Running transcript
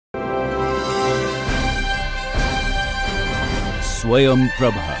Swayam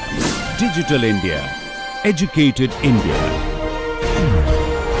Prabha. Digital India. Educated India.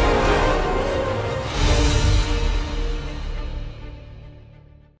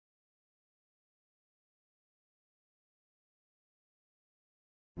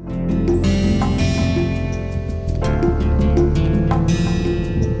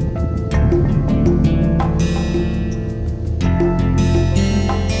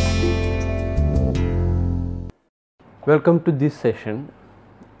 Welcome to this session.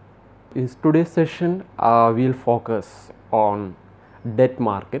 In today's session, we will focus on debt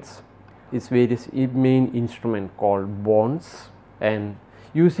markets, its various main instrument called bonds, and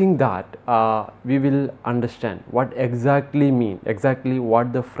using that we will understand what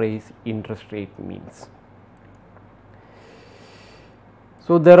what the phrase interest rate means.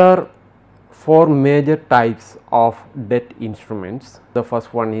 So there are four major types of debt instruments. The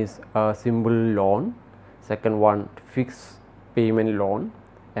first one is a simple loan, second one fixed payment loan,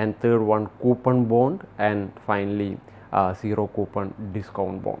 and third one coupon bond, and finally zero coupon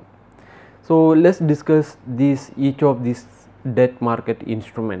discount bond. So let's discuss each of these debt market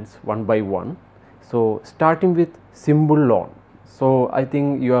instruments one by one. So starting with simple loan. So I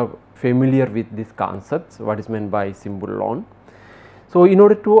think you are familiar with these concepts, what is meant by simple loan. So in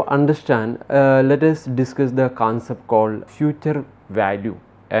order to understand, let us discuss the concept called future value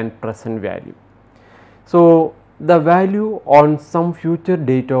and present value. So the value on some future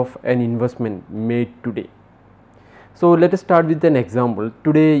date of an investment made today. So let us start with an example.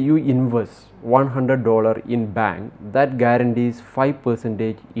 Today you invest $100 in bank that guarantees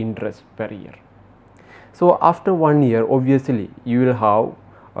 5% interest per year. So after 1 year, obviously you will have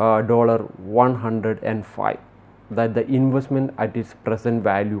 $105, that the investment at its present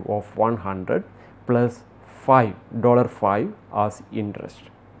value of 100 plus $5 as interest.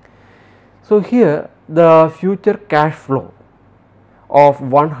 So here the future cash flow of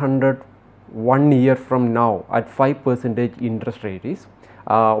 100 1 year from now at 5% interest rate is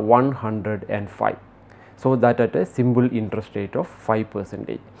 105. So that at a simple interest rate of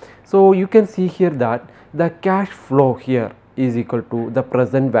 5%. So you can see here that the cash flow here is equal to the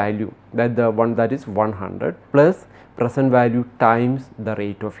present value, that the one that is 100 plus present value times the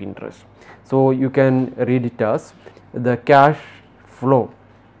rate of interest. So you can read it as the cash flow,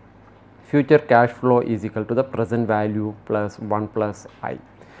 future cash flow is equal to the present value plus 1 plus I.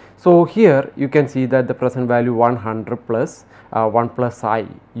 So here you can see that the present value 100 plus 1 plus I,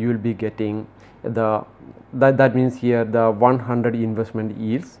 you will be getting the that means here the 100 investment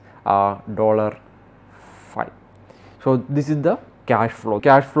yields $5. So this is the cash flow.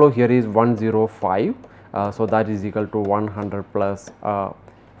 Cash flow here is 105, so that is equal to 100 plus 5.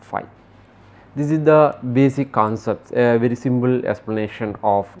 This is the basic concept, a very simple explanation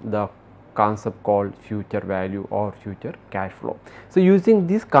of the concept called future value or future cash flow. So using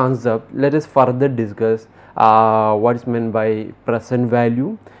this concept, let us further discuss what is meant by present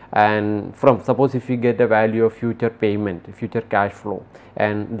value, and from suppose if we get a value of future payment, future cash flow,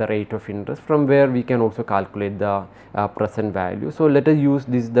 and the rate of interest, from where we can also calculate the present value. So let us use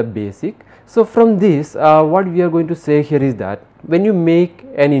this the basic. So from this what we are going to say here is that when you make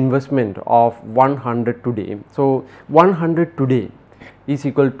an investment of 100 today, so 100 today is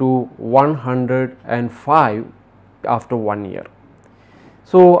equal to 105 after 1 year.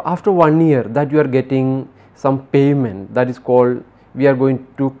 So after 1 year that you are getting some payment, that is called, we are going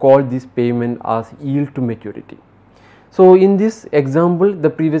to call this payment as yield to maturity. So in this example, the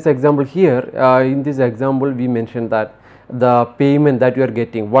previous example here, in this example we mentioned that the payment that you are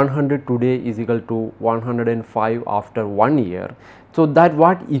getting 100 today is equal to 105 after 1 year. So that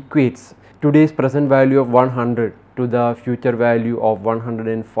what equates today's present value of 100 to the future value of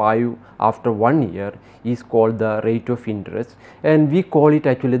 105 after 1 year is called the rate of interest, and we call it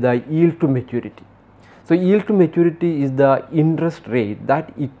actually the yield to maturity. So yield to maturity is the interest rate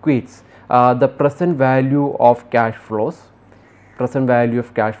that equates the present value of cash flows,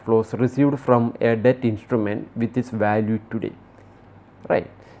 received from a debt instrument with its value today, right.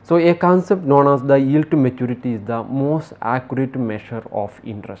 So a concept known as the yield to maturity is the most accurate measure of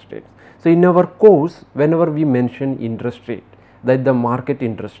interest rates. So in our course, whenever we mention interest rate, that the market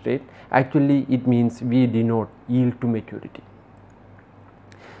interest rate, actually it means we denote yield to maturity.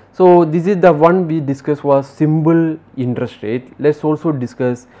 So this is the one we discussed was simple interest rate. Let's also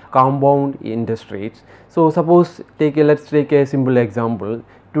discuss compound interest rates. So suppose let's take a simple example.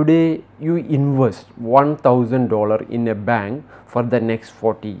 Today you invest $1,000 in a bank for the next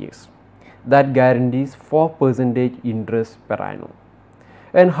 40 years. That guarantees 4% interest per annum.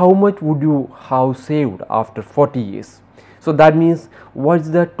 And how much would you have saved after 40 years? So that means what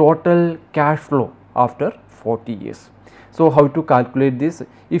is the total cash flow after 40 years? So, how to calculate this?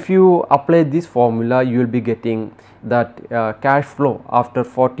 If you apply this formula, you will be getting that cash flow after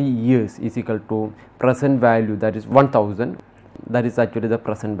 40 years is equal to present value, that is 1000, that is actually the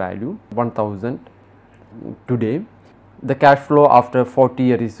present value 1000 today. The cash flow after 40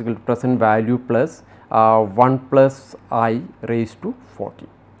 years is equal to present value plus 1 plus I raised to 40.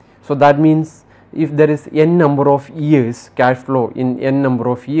 So, that means if there is n number of years cash flow in n number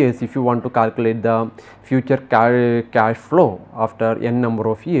of years, if you want to calculate the future cash flow after n number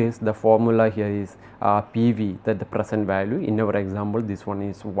of years, the formula here is PV, that the present value. In our example, this one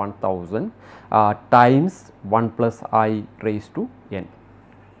is 1000 times 1 plus I raised to n,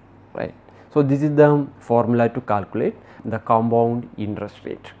 right. So, this is the formula to calculate the compound interest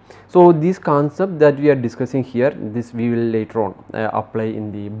rate. So, this concept that we are discussing here, this we will later on apply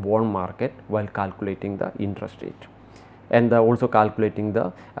in the bond market while calculating the interest rate, and also calculating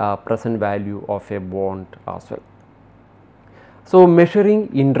the present value of a bond as well. So, measuring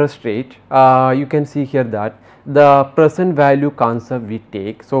interest rate, you can see here that the present value concept we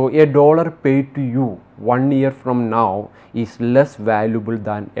take. So, a dollar paid to you 1 year from now is less valuable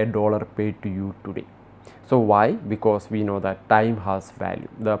than a dollar paid to you today. So, why? Because we know that time has value,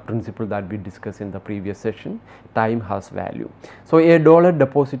 the principle that we discussed in the previous session, time has value. So, a dollar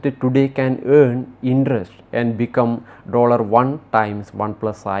deposited today can earn interest and become $1 times 1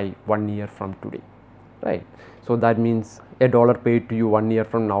 plus I 1 year from today, right. So, that means a dollar paid to you 1 year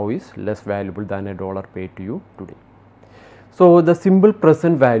from now is less valuable than a dollar paid to you today. So, the simple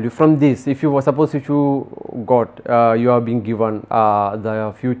present value from this, if you suppose if you got you are being given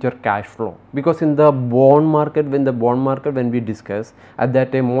the future cash flow, because in the bond market, when we discuss, at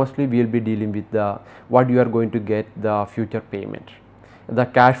that time mostly we will be dealing with the what you are going to get the future payment, the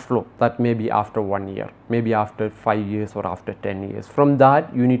cash flow, that may be after 1 year, maybe after 5 years or after 10 years. From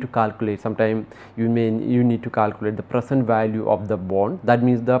that you need to calculate, sometime you need to calculate the present value of the bond, that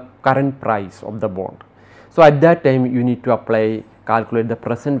means the current price of the bond. So, at that time you need to calculate the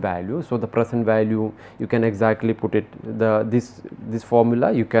present value. So, the present value you can exactly put it, this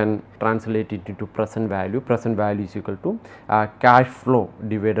formula you can translate it into present value. Present value is equal to cash flow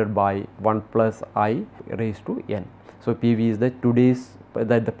divided by 1 plus I raised to n. So, PV is the today's,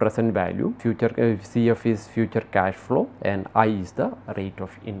 that the present value, future CF is future cash flow, and I is the rate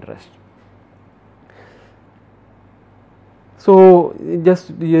of interest. So,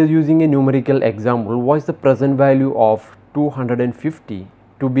 just using a numerical example, what is the present value of 250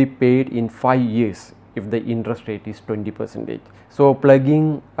 to be paid in 5 years if the interest rate is 20%. So,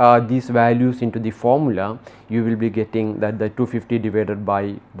 plugging these values into the formula, you will be getting that the 250 divided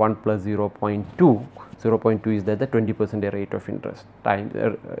by 1 plus 0.2, 0.2 is that the 20% rate of interest times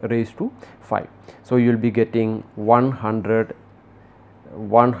raised to 5. So, you will be getting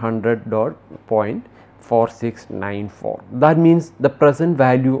 100.4694. That means the present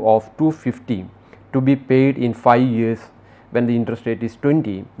value of 250 to be paid in 5 years when the interest rate is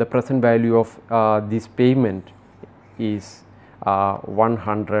 20, the present value of this payment is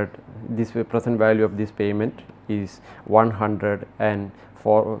 100. This present value of this payment is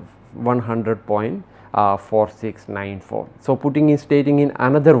 100.4694. So, stating in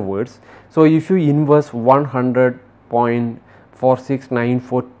another words, so if you invest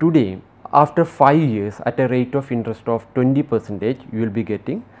 100.4694 today, after 5 years at a rate of interest of 20%, you will be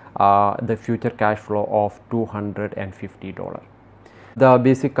getting the future cash flow of $250. The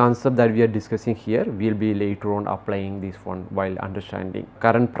basic concept that we are discussing here, we will be later on applying this one while understanding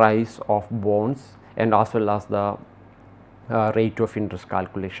current price of bonds and as well as the rate of interest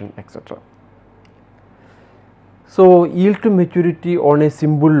calculation, etc. So, yield to maturity on a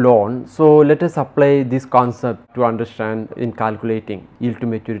simple loan. So, let us apply this concept to understand in calculating yield to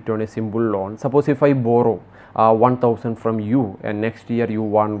maturity on a simple loan. Suppose if I borrow 1000 from you and next year you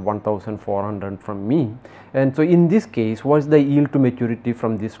want 1400 from me, and so in this case what is the yield to maturity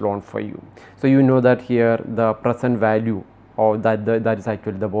from this loan for you? So, you know that here the present value or that is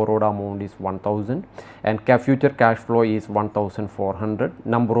actually the borrowed amount is 1000 and future cash flow is 1400,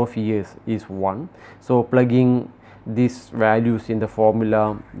 number of years is 1. So, plugging these values in the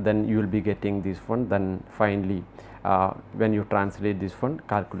formula, then you will be getting this one. Then finally when you translate this one,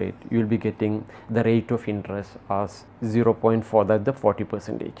 calculate, you will be getting the rate of interest as 0.4, that the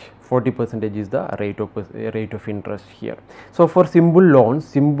 40%. 40% is the rate of interest here. So, for simple loans,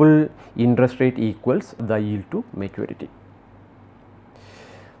 simple interest rate equals the yield to maturity.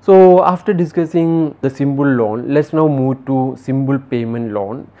 So, after discussing the simple loan, let us now move to simple payment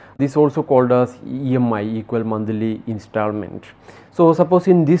loan. This also called as EMI, equal monthly installment. So, suppose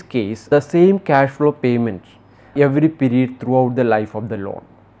in this case the same cash flow payment every period throughout the life of the loan.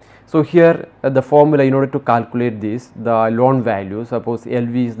 So here the formula, in order to calculate this, the loan value, suppose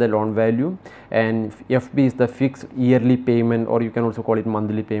LV is the loan value and FB is the fixed yearly payment, or you can also call it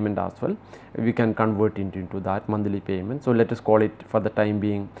monthly payment as well. We can convert it into that monthly payment. So let us call it for the time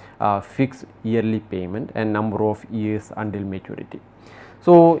being fixed yearly payment and number of years until maturity.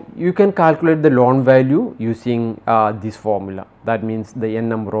 So you can calculate the loan value using this formula, that means the n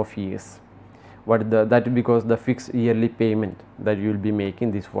number of years. What is that, because the fixed yearly payment that you will be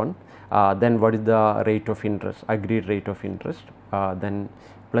making this one, then what is the rate of interest, agreed rate of interest, then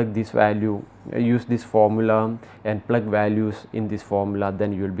plug this value, use this formula and plug values in this formula,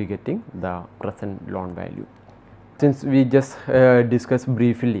 then you will be getting the present loan value. Since we just discussed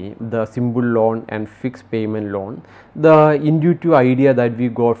briefly the simple loan and fixed payment loan, the intuitive idea that we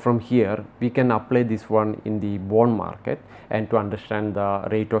got from here, we can apply this one in the bond market and to understand the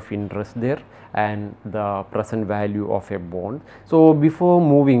rate of interest there and the present value of a bond. So before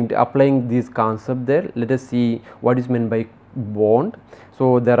applying this concept there, let us see what is meant by bond.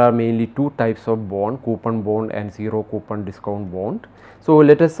 So there are mainly two types of bond, coupon bond and zero coupon discount bond. So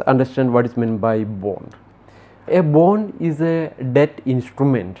let us understand what is meant by bond. A bond is a debt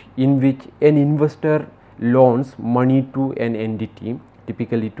instrument in which an investor loans money to an entity,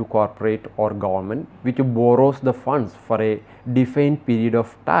 typically to corporate or government, which borrows the funds for a defined period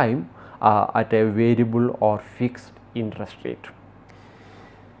of time at a variable or fixed interest rate.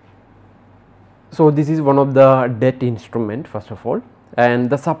 So this is one of the debt instrument first of all, and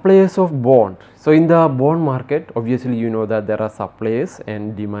the suppliers of bond. So in the bond market, obviously you know that there are suppliers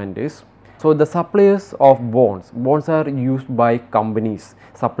and demanders. So the suppliers of bonds are used by companies,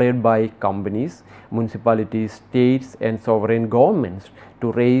 supplied by companies, municipalities, states and sovereign governments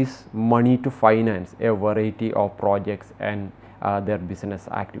to raise money to finance a variety of projects and their business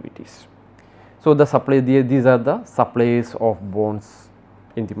activities. So the these are the suppliers of bonds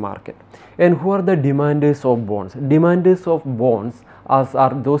in the market. And who are the demanders of bonds? Demanders of bonds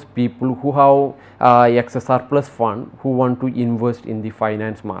are those people who have excess surplus fund, who want to invest in the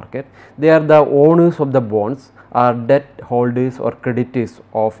finance market. They are the owners of the bonds, are debt holders or creditors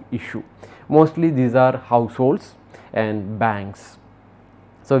of issue. Mostly these are households and banks.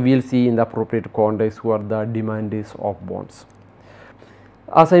 So we will see in the appropriate context who are the demanders of bonds.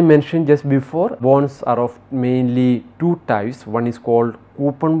 As I mentioned just before, bonds are of mainly two types. One is called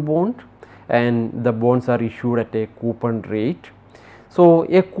coupon bond, and the bonds are issued at a coupon rate. So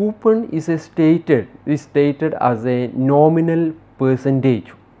a coupon is stated as a nominal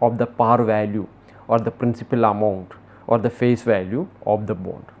percentage of the par value or the principal amount or the face value of the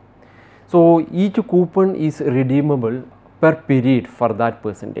bond. So each coupon is redeemable per period for that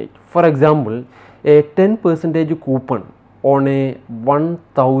percentage. For example, a 10% coupon on a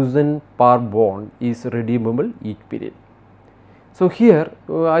 1000 par bond is redeemable each period. So here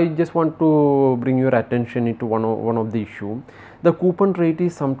I just want to bring your attention into one of the issue. The coupon rate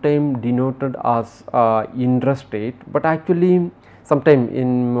is sometimes denoted as interest rate, but actually sometimes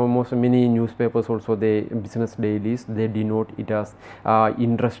in many newspapers also, they business dailies, they denote it as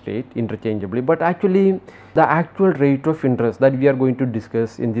interest rate interchangeably, but actually the actual rate of interest that we are going to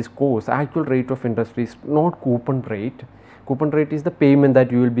discuss in this course, actual rate of interest is not coupon rate. Coupon rate is the payment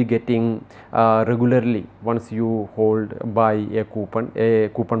that you will be getting regularly once you hold buy a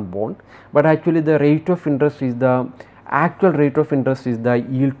coupon bond, but actually the rate of interest is the actual rate of interest is the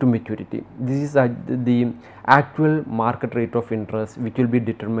yield to maturity. This is the actual market rate of interest, which will be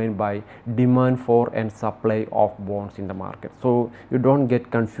determined by demand for and supply of bonds in the market. So you don't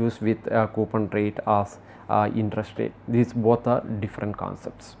get confused with coupon rate as interest rate. These both are different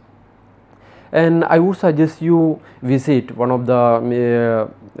concepts. And I would suggest you visit one of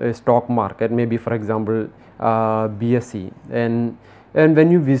the stock market, maybe for example BSE, and when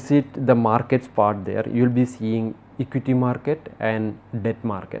you visit the markets part there, you will be seeing equity market and debt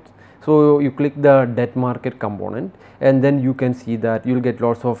market. So you click the debt market component, and then you can see that you will get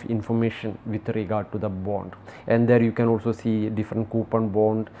lots of information with regard to the bond, and there you can also see different coupon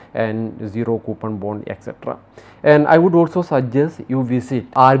bond and zero coupon bond, etc. And I would also suggest you visit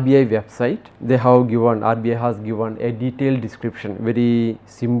RBI website. RBI has given a detailed description, in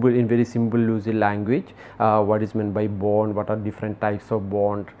very simple usable language, what is meant by bond, what are different types of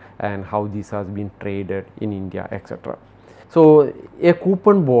bond, and how this has been traded in India, etc. So a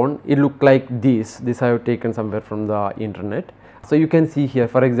coupon bond, it look like this I have taken somewhere from the internet. So you can see here,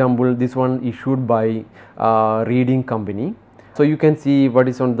 for example, this one issued by Reading Company. So you can see what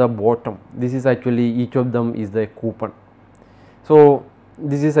is on the bottom. This is actually, each of them is the coupon. So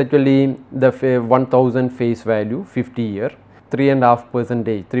this is actually the 1000 face value, 50 year,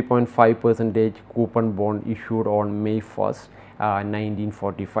 3.5%, 3.5% coupon bond issued on May 1st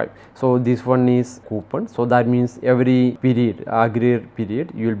 1945. So this one is coupon. So that means every period, aggregate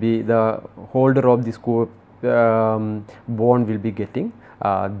period, you will be the holder of this bond will be getting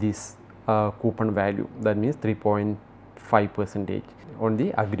this coupon value, that means 3.5% on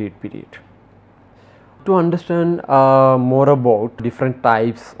the agreed period. To understand more about different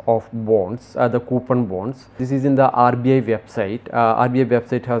types of bonds, the coupon bonds, this is in the RBI website. RBI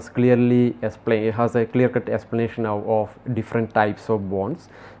website has clearly explained, it has a clear-cut explanation of different types of bonds.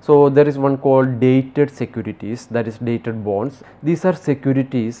 So there is one called dated securities, that is dated bonds. These are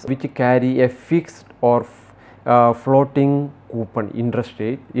securities which carry a fixed or floating coupon interest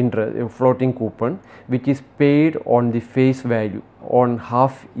rate, floating coupon, which is paid on the face value on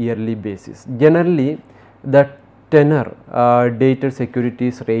half yearly basis. Generally the tenor dated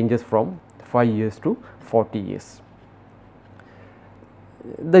securities ranges from 5 years to 40 years.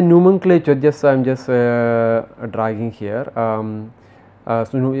 The nomenclature, I am just dragging here.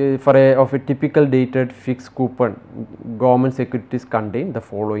 So for a typical dated fixed coupon, government securities contain the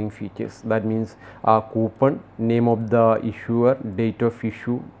following features. That means coupon, name of the issuer, date of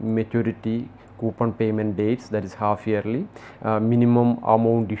issue, maturity, coupon payment dates, that is half yearly, minimum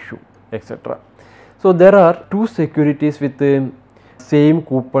amount issue, etc. So there are two securities with the same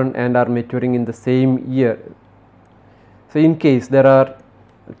coupon and are maturing in the same year. So in case there are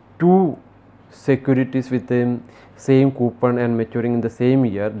two securities with the same coupon and maturing in the same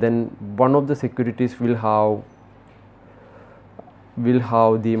year, then one of the securities will have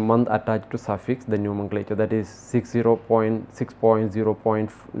the month attached to suffix, the nomenclature, that is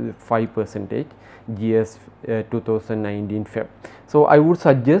 6.0.5% GS 2019 Feb. So I would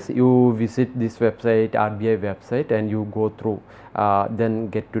suggest you visit this website, RBI website, and you go through, then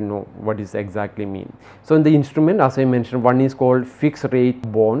get to know what is exactly mean. So in the instrument, as I mentioned, one is called fixed rate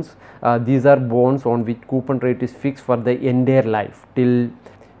bonds. These are bonds on which coupon rate is fixed for the entire life till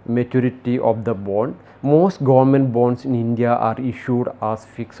maturity of the bond. Most government bonds in India are issued as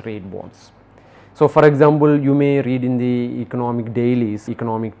fixed rate bonds. So for example, you may read in the economic dailies,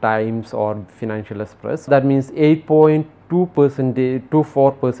 Economic Times or Financial Express, that means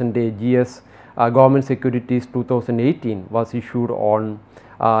 8.24% GS government securities 2018 was issued on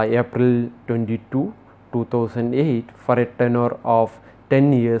April 22, 2008 for a tenure of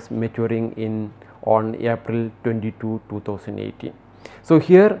 10 years maturing on April 22, 2018. So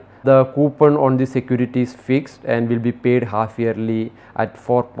here the coupon on the security is fixed and will be paid half yearly at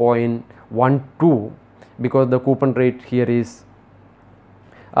 4.12, because the coupon rate here is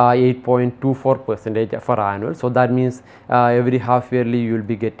 8.24% for annual. So that means every half yearly you will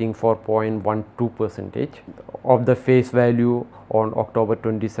be getting 4.12% of the face value on October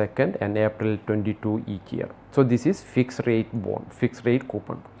 22nd and April 22 each year. So this is fixed rate bond, fixed rate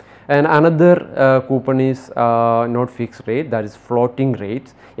coupon. And another coupon is not fixed rate, that is floating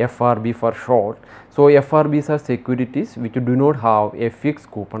rates, FRB for short. So FRBs are securities which do not have a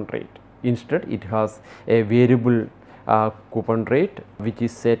fixed coupon rate. Instead, it has a variable coupon rate which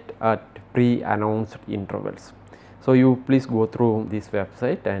is set at pre-announced intervals. So you please go through this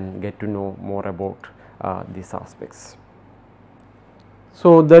website and get to know more about these aspects.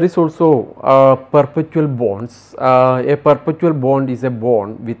 So there is also perpetual bonds. A perpetual bond is a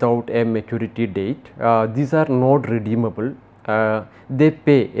bond without a maturity date. These are not redeemable. They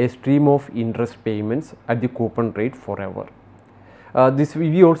pay a stream of interest payments at the coupon rate forever. This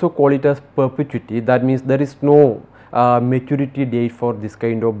we also call it as perpetuity. That means there is no maturity date for this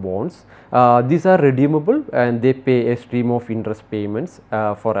kind of bonds. These are redeemable and they pay a stream of interest payments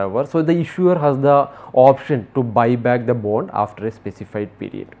forever. So the issuer has the option to buy back the bond after a specified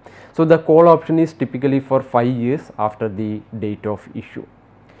period. So the call option is typically for 5 years after the date of issue.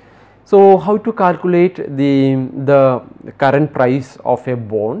 So how to calculate the current price of a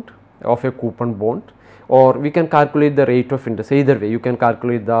bond, of a coupon bond? Or we can calculate the rate of interest. Either way, you can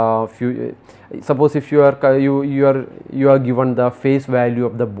calculate the suppose if you are given the face value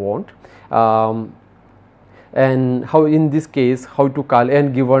of the bond, and how in this case how to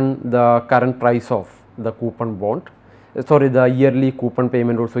and given the current price of the coupon bond, the yearly coupon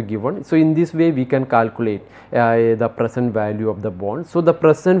payment also given. So in this way we can calculate the present value of the bond. So the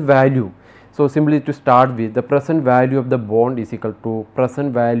present value, so simply to start with, the present value of the bond is equal to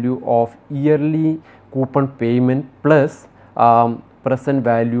present value of yearly coupon payment plus present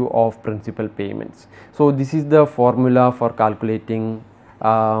value of principal payments. So this is the formula for calculating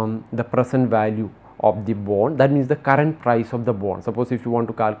the present value of the bond. That means the current price of the bond. Suppose if you want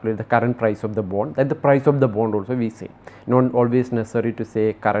to calculate the current price of the bond, that the price of the bond also we say, not always necessary to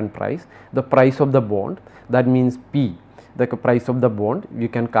say current price, the price of the bond, that means P, the price of the bond, you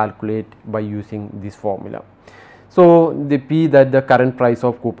can calculate by using this formula. So, the P, that the current price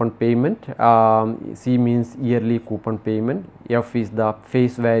of coupon payment, C means yearly coupon payment, F is the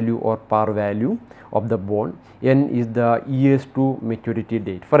face value or par value of the bond, N is the years to maturity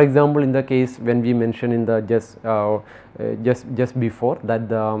date. For example, in the case when we mentioned in the just before that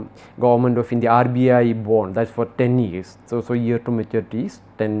the government of India RBI bond, that is for 10 years. So year to maturity is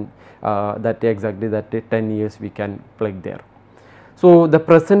 10, that exactly that 10 years we can plug there. So, the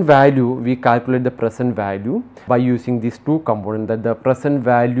present value, we calculate the present value by using these two components, that the present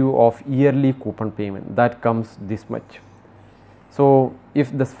value of yearly coupon payment, that comes this much. So, if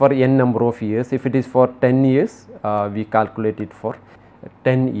this for n number of years, if it is for 10 years, we calculate it for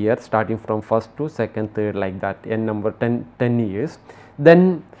 10 years starting from first to second, third, like that, n number 10 years.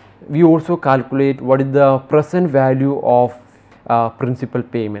 Then we also calculate what is the present value of principal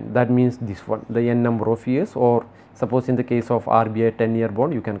payment, that means this one, the n number of years, or suppose in the case of RBI 10-year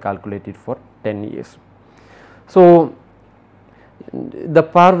bond, you can calculate it for 10 years. So, the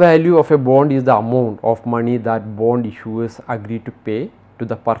par value of a bond is the amount of money that bond issuers agree to pay to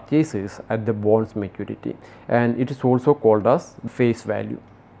the purchasers at the bond's maturity, and it is also called as face value.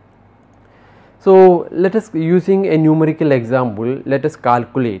 So, let us, using a numerical example, let us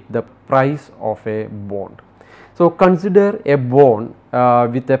calculate the price of a bond. So, consider a bond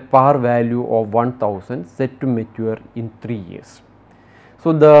with a par value of 1000 set to mature in 3 years.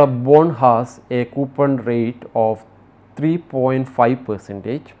 So, the bond has a coupon rate of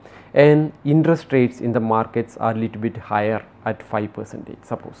 3.5% and interest rates in the markets are little bit higher at 5%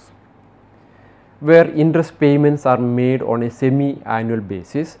 suppose, where interest payments are made on a semi-annual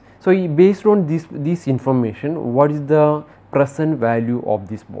basis. So, based on this information, what is the present value of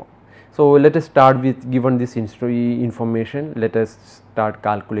this bond? So, let us start with, given this information, let us start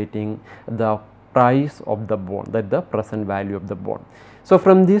calculating the price of the bond, that the present value of the bond. So,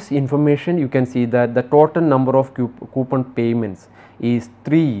 from this information you can see that the total number of coupon payments is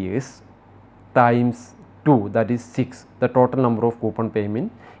 3 years times 2, that is 6, the total number of coupon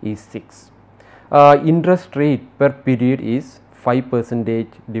payment is 6. Interest rate per period is 5%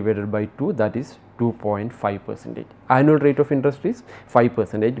 divided by 2, that is 2.5%. Annual rate of interest is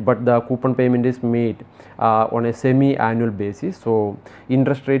 5%, but the coupon payment is made on a semi-annual basis. So,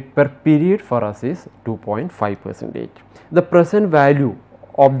 interest rate per period for us is 2.5%. The present value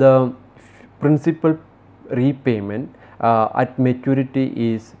of the principal repayment at maturity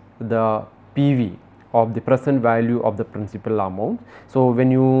is the PV of the present value of the principal amount. So, when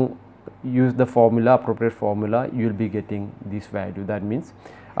you use the formula, appropriate formula, you will be getting this value. That means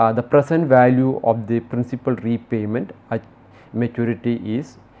the present value of the principal repayment at maturity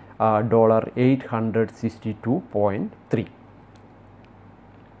is $862.3.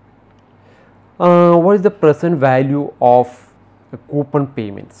 What is the present value of coupon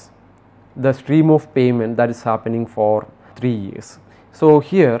payments, the stream of payment that is happening for 3 years? So,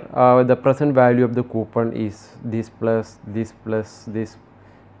 here the present value of the coupon is this plus this plus this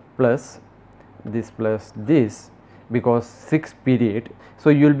plus this plus this, because 6 period. So,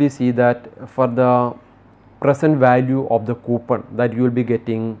 you will be see that for the present value of the coupon that you will be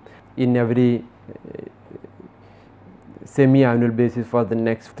getting in every semi-annual basis for the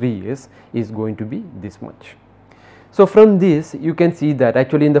next 3 years is going to be this much. So, from this you can see that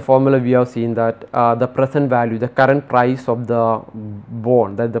actually in the formula we have seen that the present value, the current price of the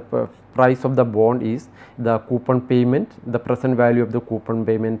bond, that the price of the bond is the coupon payment, the present value of the coupon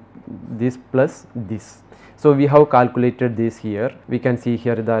payment, this plus this. So, we have calculated this here. We can see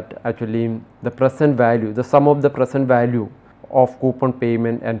here that actually the present value, the sum of the present value of coupon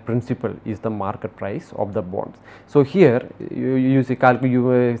payment and principal is the market price of the bonds. So, here you see you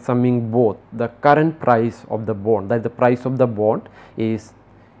are summing both the current price of the bond, that the price of the bond is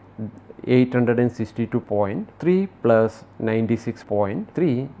 862.3 plus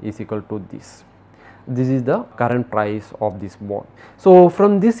 96.3 is equal to this. This is the current price of this bond. So,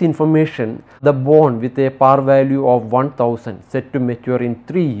 from this information, the bond with a par value of 1000 set to mature in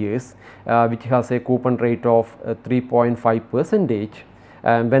 3 years, which has a coupon rate of 3.5%,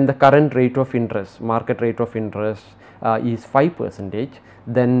 when the current rate of interest, market rate of interest is 5%,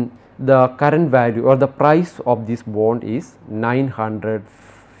 then the current value or the price of this bond is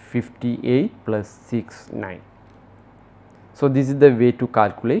 958 plus 69. So, this is the way to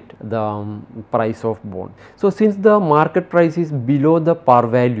calculate the price of bond. So, since the market price is below the par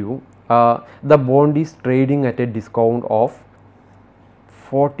value, the bond is trading at a discount of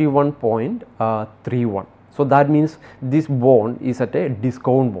 41.31. So, that means this bond is at a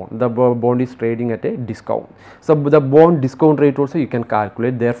discount bond, the bond is trading at a discount. So, the bond discount rate also you can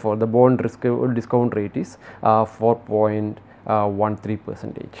calculate, therefore, the bond discount rate is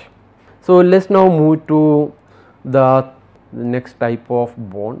 4.13%. So, let us now move to the next type of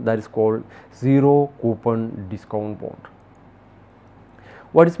bond, that is called zero coupon discount bond.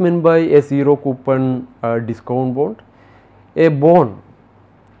 What is meant by a zero coupon discount bond? A bond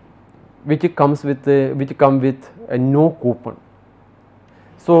which comes with no coupon.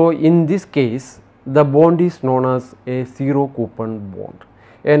 So in this case, the bond is known as a zero coupon bond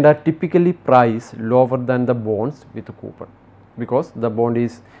and are typically priced lower than the bonds with a coupon, because the bond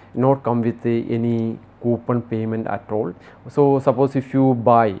is not come with any coupon payment at all. So suppose if you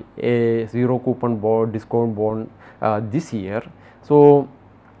buy a zero coupon bond, discount bond this year, so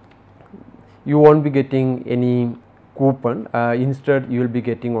you won't be getting any coupon, instead you will be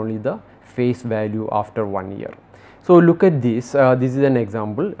getting only the face value after 1 year. So look at this, this is an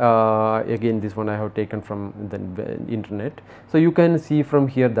example, again this one I have taken from the internet. So you can see from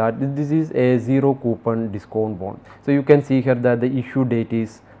here that this is a zero coupon discount bond. So you can see here that the issue date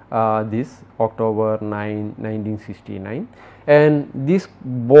is this October 9, 1969, and this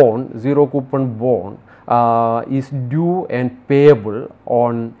bond, zero coupon bond, is due and payable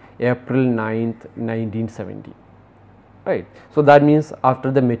on April 9th, 1970. Right. So that means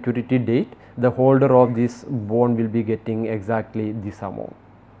after the maturity date, the holder of this bond will be getting exactly this amount,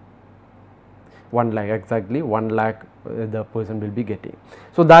 1 lakh, exactly 1 lakh the person will be getting.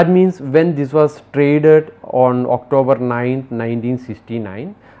 So that means when this was traded on October 9th,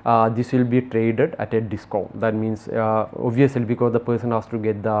 1969, this will be traded at a discount. That means obviously because the person has to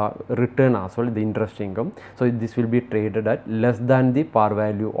get the return as well, the interest income. So this will be traded at less than the par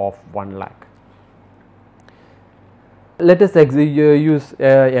value of 1 lakh. Let us use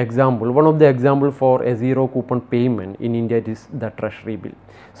example. One of the example for a zero coupon payment in India is the treasury bill.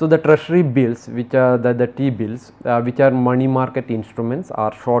 So the treasury bills, which are the T bills, which are money market instruments,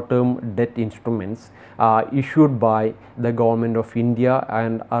 are short term debt instruments issued by the government of India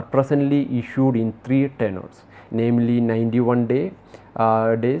and are presently issued in 3 tenors, namely 91 days,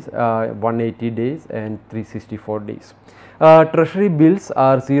 180 days and 364 days. Treasury bills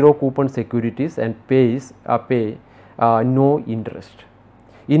are zero coupon securities and pay no interest.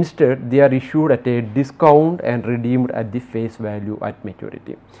 Instead, they are issued at a discount and redeemed at the face value at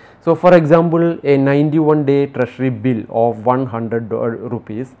maturity. So for example, a 91-day treasury bill of 100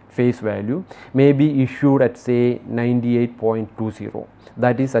 rupees face value may be issued at say 98.20,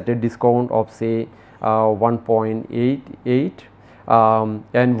 that is at a discount of say 1.88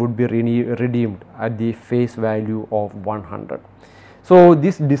 and would be redeemed at the face value of 100. So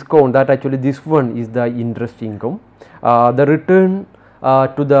this discount, that actually this one is the interest income. The return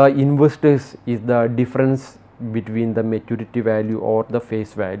to the investors is the difference between the maturity value or the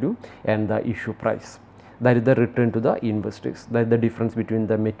face value and the issue price. That is the return to the investors. That is the difference between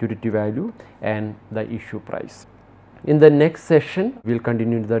the maturity value and the issue price. In the next session, we will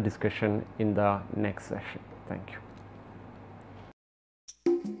continue the discussion in the next session. Thank you.